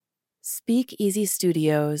Speak Easy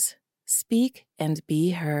Studios. Speak and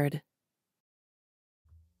be heard.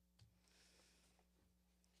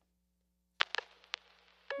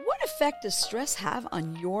 What effect does stress have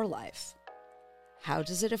on your life? How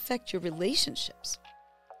does it affect your relationships?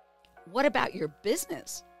 What about your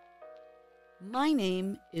business? My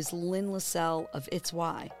name is Lynn Lessell of It's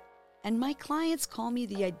Why, and my clients call me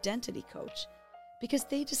the identity coach because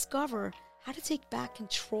they discover how to take back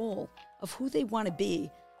control of who they want to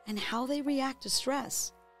be and how they react to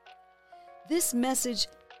stress. This message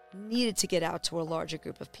needed to get out to a larger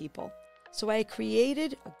group of people, so I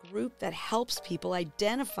created a group that helps people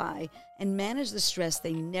identify and manage the stress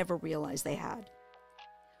they never realized they had.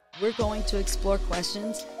 We're going to explore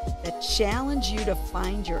questions that challenge you to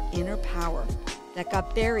find your inner power that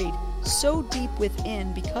got buried so deep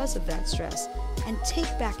within because of that stress, and take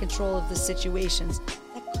back control of the situations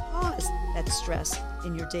that caused that stress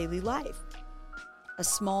in your daily life. A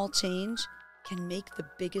small change can make the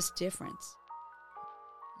biggest difference.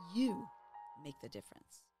 You make the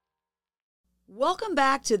difference. Welcome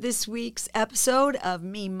back to this week's episode of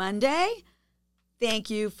Me Monday. Thank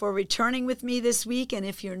you for returning with me this week, and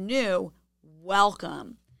if you're new,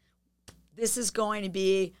 welcome. This is going to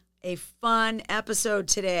be a fun episode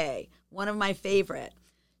today, one of my favorite.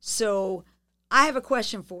 So I have a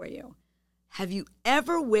question for you. Have you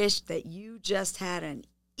ever wished that you just had an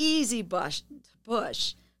easy button to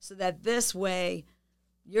push so that this way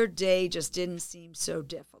your day just didn't seem so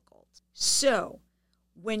difficult? So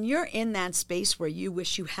when you're in that space where you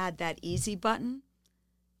wish you had that easy button,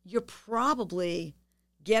 you're probably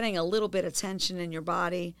getting a little bit of tension in your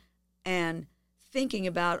body and thinking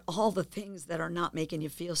about all the things that are not making you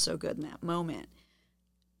feel so good in that moment.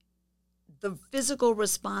 The physical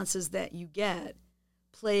responses that you get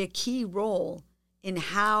play a key role in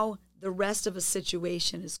how the rest of a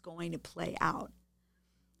situation is going to play out.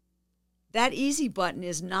 That easy button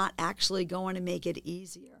is not actually going to make it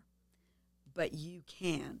easier, but you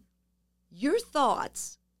can. Your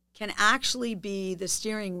thoughts can actually be the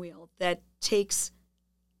steering wheel that takes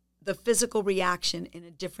the physical reaction in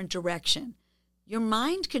a different direction. Your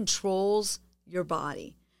mind controls your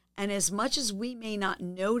body. And as much as we may not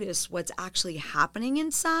notice what's actually happening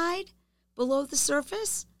inside, below the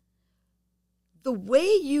surface, the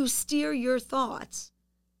way you steer your thoughts,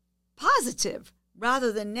 positive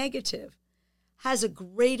rather than negative, has a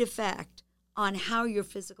great effect on how your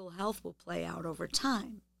physical health will play out over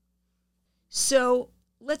time. So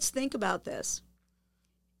let's think about this.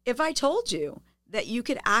 If I told you that you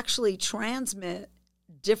could actually transmit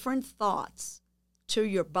different thoughts to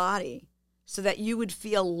your body so that you would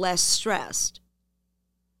feel less stressed,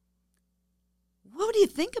 what do you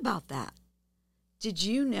think about that? Did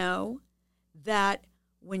you know that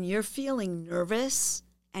when you're feeling nervous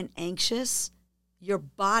and anxious, your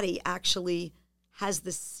body actually has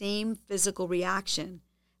the same physical reaction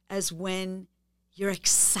as when you're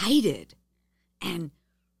excited and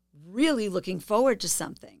really looking forward to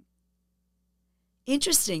something?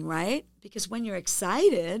 Interesting, right? Because when you're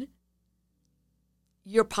excited,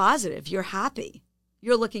 you're positive, you're happy,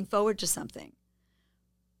 you're looking forward to something.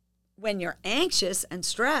 When you're anxious and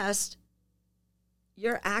stressed,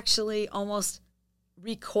 you're actually almost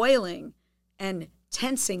recoiling and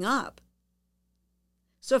tensing up.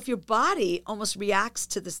 So if your body almost reacts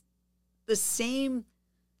to the same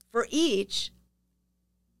for each,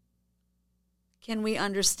 can we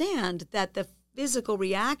understand that the physical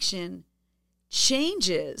reaction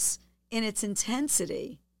changes in its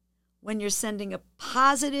intensity when you're sending a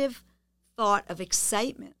positive thought of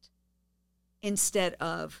excitement instead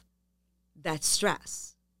of that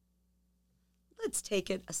stress? Let's take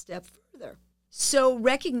it a step further. So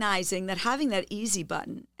recognizing that having that easy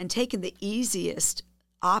button and taking the easiest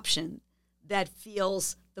option that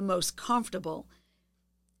feels the most comfortable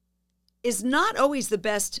is not always the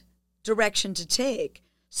best direction to take.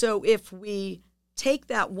 So if we take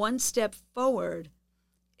that one step forward,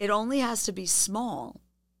 it only has to be small.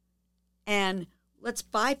 And let's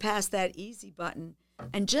bypass that easy button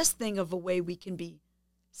and just think of a way we can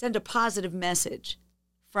send a positive message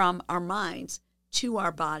from our minds to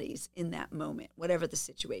our bodies in that moment, whatever the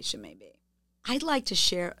situation may be. I'd like to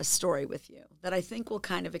share a story with you that I think will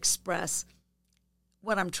kind of express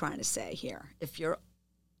what I'm trying to say here, if you're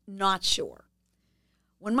not sure.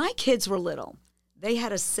 When my kids were little, they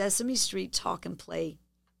had a Sesame Street talk and play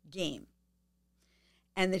game.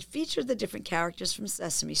 And it featured the different characters from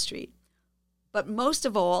Sesame Street. But most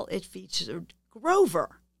of all, it featured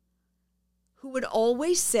Grover, who would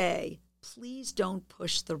always say, "Please don't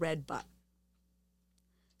push the red button."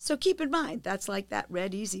 So keep in mind, that's like that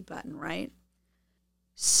red easy button, right?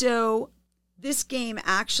 So this game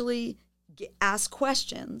actually asked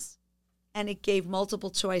questions, and it gave multiple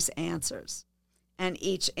choice answers. And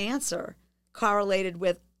each answer correlated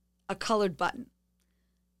with a colored button.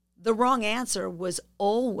 The wrong answer was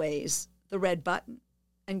always the red button.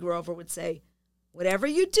 And Grover would say, whatever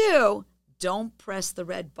you do, don't press the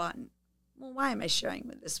red button. Well, why am I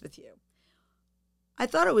sharing this with you? I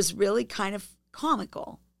thought it was really kind of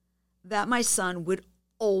comical that my son would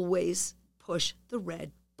always push the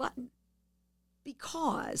red button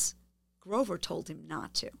because Grover told him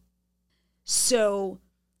not to. So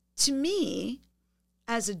to me,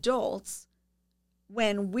 as adults,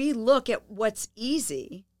 when we look at what's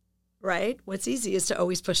easy, right? What's easy is to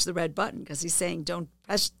always push the red button because he's saying don't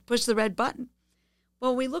push the red button.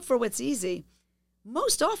 Well, we look for what's easy.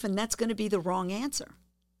 Most often that's going to be the wrong answer.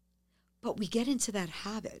 But we get into that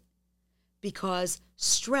habit because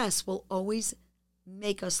stress will always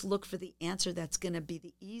make us look for the answer that's going to be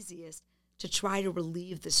the easiest to try to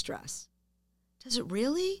relieve the stress. Does it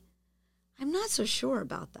really? I'm not so sure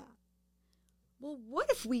about that. Well, what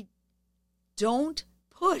if we don't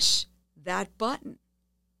push that button?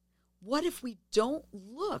 What if we don't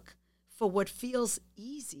look for what feels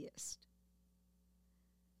easiest?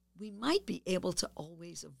 We might be able to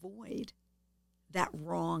always avoid that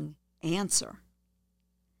wrong answer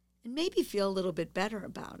and maybe feel a little bit better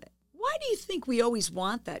about it. Why do you think we always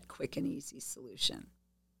want that quick and easy solution?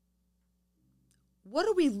 What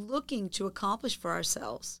are we looking to accomplish for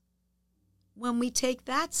ourselves when we take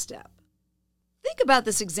that step? Think about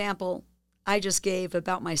this example I just gave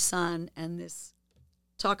about my son and this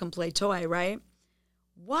talk and play toy, right?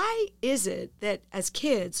 Why is it that as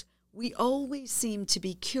kids, we always seem to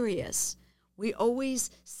be curious? We always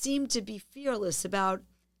seem to be fearless about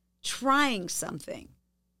trying something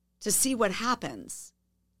to see what happens.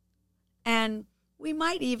 And we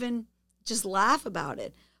might even just laugh about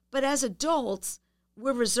it. But as adults,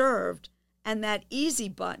 we're reserved, and that easy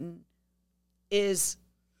button is,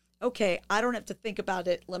 okay, I don't have to think about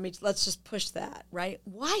it. Let's just push that, right?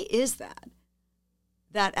 Why is that?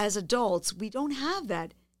 That as adults, we don't have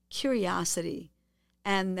that curiosity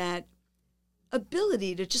and that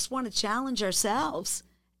ability to just want to challenge ourselves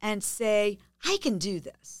and say, I can do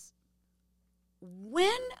this.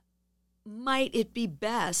 When might it be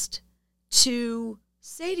best to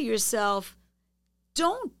say to yourself,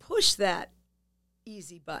 don't push that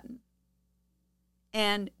easy button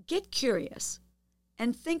and get curious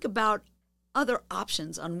and think about other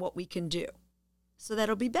options on what we can do so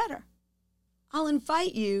that'll be better? I'll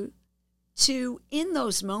invite you to, in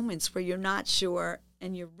those moments where you're not sure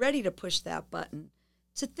and you're ready to push that button,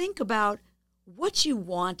 to think about what you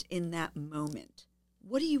want in that moment.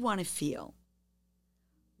 What do you want to feel?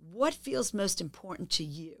 What feels most important to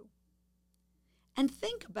you? And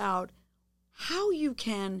think about how you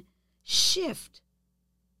can shift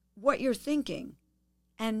what you're thinking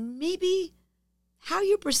and maybe how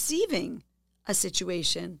you're perceiving a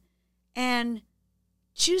situation and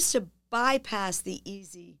choose to bypass the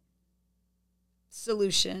easy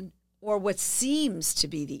solution or what seems to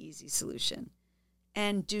be the easy solution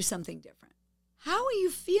and do something different. How are you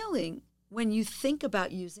feeling when you think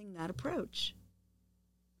about using that approach?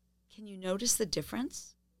 Can you notice the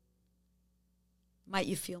difference? Might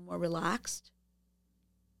you feel more relaxed?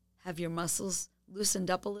 Have your muscles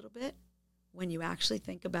loosened up a little bit when you actually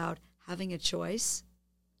think about having a choice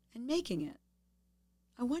and making it?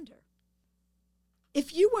 I wonder.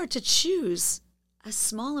 If you were to choose a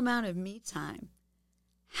small amount of me time,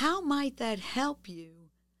 how might that help you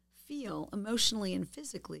feel emotionally and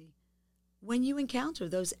physically when you encounter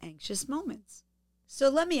those anxious moments? So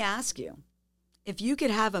let me ask you, if you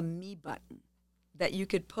could have a me button that you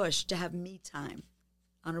could push to have me time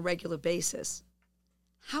on a regular basis,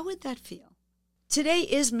 how would that feel? Today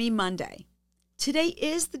is Me Monday. Today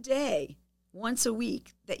is the day, once a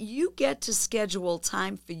week, that you get to schedule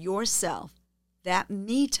time for yourself, that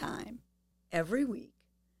me time, every week,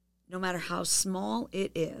 no matter how small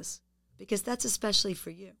it is, because that's especially for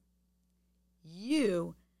you.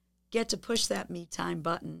 You get to push that me time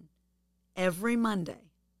button every Monday.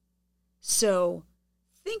 So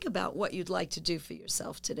think about what you'd like to do for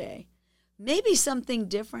yourself today. Maybe something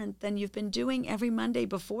different than you've been doing every Monday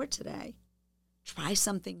before today. Try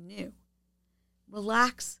something new.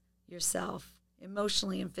 Relax yourself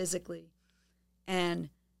emotionally and physically and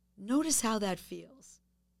notice how that feels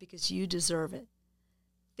because you deserve it.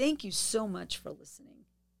 Thank you so much for listening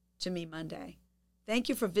to Me Monday. Thank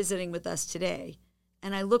you for visiting with us today,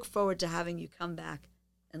 and I look forward to having you come back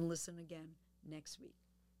and listen again next week.